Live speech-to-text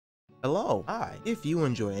Hello, hi. If you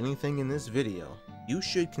enjoy anything in this video, you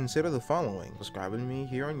should consider the following: subscribing to me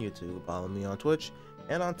here on YouTube, follow me on Twitch,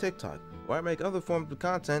 and on TikTok, where I make other forms of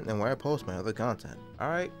content and where I post my other content.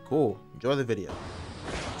 Alright, cool. Enjoy the video.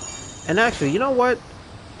 And actually, you know what?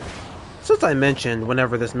 Since I mentioned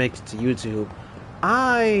whenever this makes it to YouTube,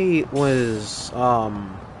 I was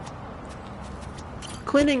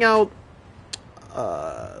cleaning out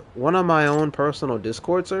one of my own personal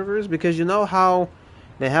Discord servers, because you know how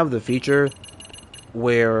they have the feature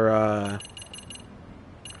where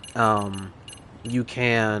you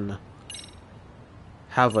can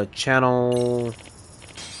have a channel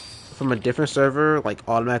from a different server like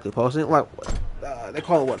automatically posting, like they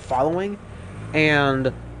call it what, following.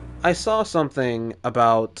 And I saw something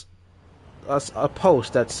about a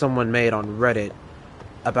post that someone made on Reddit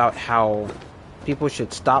about how people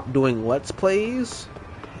should stop doing Let's Plays,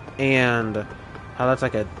 and how that's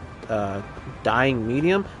like a dying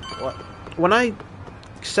medium. When I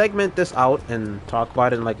segment this out and talk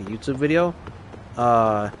about it in like a YouTube video,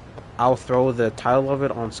 I'll throw the title of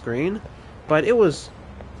it on screen. But it was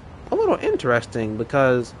a little interesting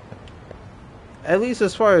because, at least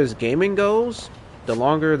as far as gaming goes, the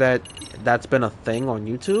longer that's been a thing on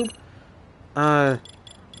YouTube,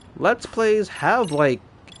 Let's Plays have like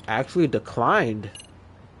actually declined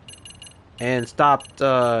and stopped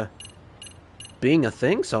being a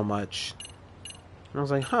thing so much. And I was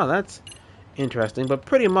like, huh, that's interesting. But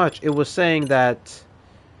pretty much it was saying that,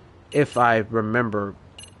 if I remember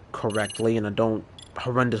correctly and I don't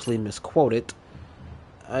horrendously misquote it,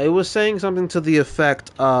 it was saying something to the effect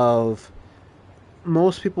of,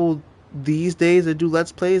 most people these days that do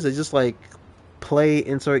Let's Plays, they just like play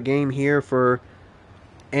insert game here for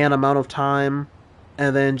an amount of time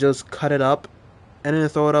and then just cut it up and then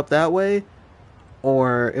throw it up that way.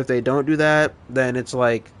 Or if they don't do that, then it's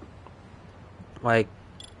like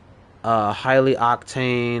highly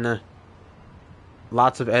octane,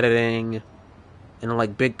 lots of editing, and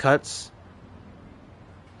like big cuts.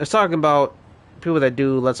 It's talking about people that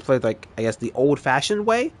do Let's Play, like, I guess the old-fashioned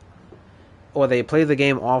way, or they play the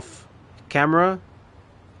game off camera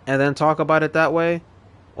and then talk about it that way,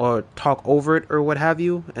 or talk over it or what have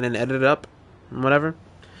you, and then edit it up and whatever. And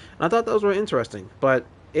I thought those were interesting, but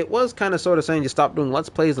it was kind of sort of saying to stop doing Let's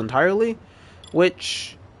Plays entirely,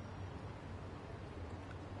 which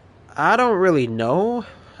I don't really know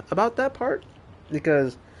about that part,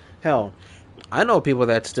 because hell, I know people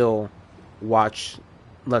that still watch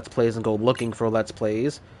Let's Plays and go looking for Let's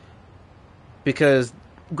Plays, because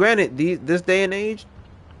granted, this day and age,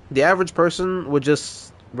 the average person would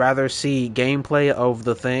just rather see gameplay of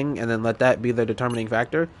the thing and then let that be the determining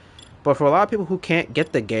factor. But for a lot of people who can't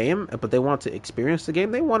get the game, but they want to experience the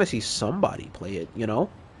game, they want to see somebody play it, you know?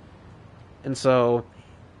 And so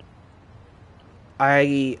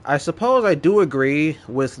I suppose I do agree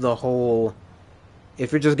with the whole,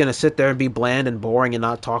 if you're just going to sit there and be bland and boring and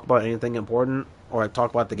not talk about anything important, or like talk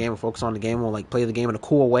about the game or focus on the game, or like play the game in a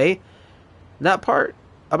cool way, that part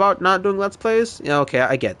about not doing Let's Plays, yeah, okay,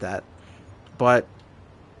 I get that. But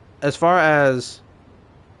as far as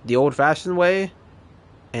the old-fashioned way,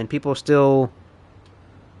 and people still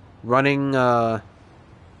running their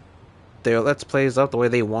Let's Plays up the way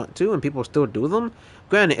they want to, and people still do them,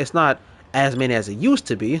 granted, it's not as many as it used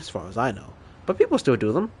to be, as far as I know, but people still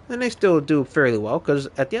do them, and they still do fairly well, because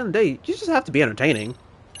at the end of the day, you just have to be entertaining.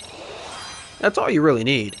 That's all you really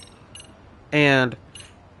need. And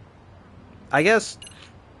I guess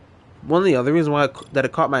one of the other reasons why that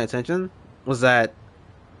it caught my attention was that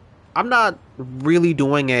I'm not really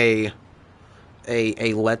doing a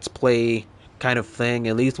Let's Play kind of thing,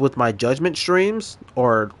 at least with my Judgment streams,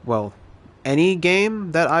 or, well, any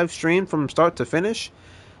game that I've streamed from start to finish,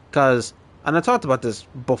 because, and I talked about this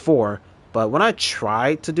before, but when I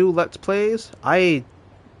tried to do Let's Plays, I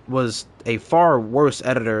was a far worse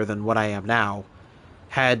editor than what I am now,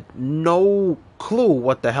 had no clue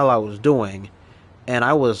what the hell I was doing, and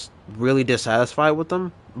I was really dissatisfied with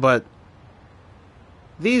them. But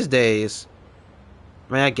these days,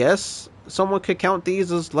 I mean, I guess someone could count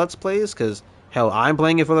these as Let's Plays, because hell, I'm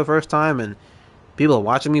playing it for the first time, and people are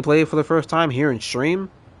watching me play it for the first time here in stream,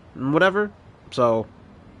 and whatever. So,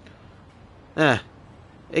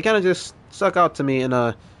 it kind of just stuck out to me in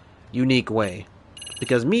a unique way.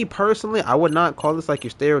 Because me personally, I would not call this like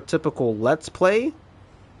your stereotypical Let's Play,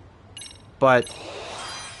 but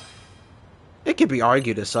it could be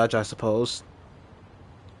argued as such, I suppose.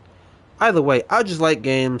 Either way, I just like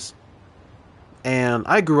games, and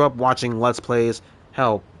I grew up watching Let's Plays.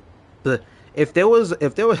 Hell, if there was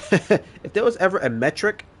if there was ever a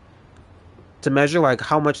metric to measure like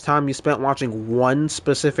how much time you spent watching one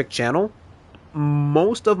specific channel,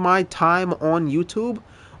 most of my time on YouTube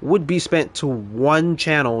would be spent to one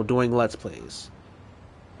channel doing Let's Plays.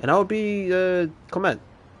 And that would be Clement.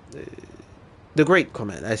 The Great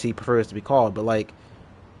Clement, as he prefers to be called. But, like,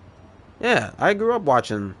 yeah, I grew up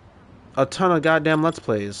watching a ton of goddamn Let's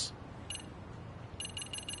Plays.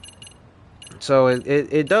 So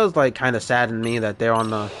it does, like, kind of sadden me that they're on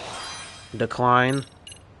the decline.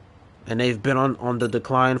 And they've been on the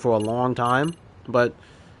decline for a long time. But,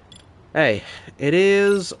 hey, it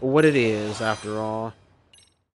is what it is, after all.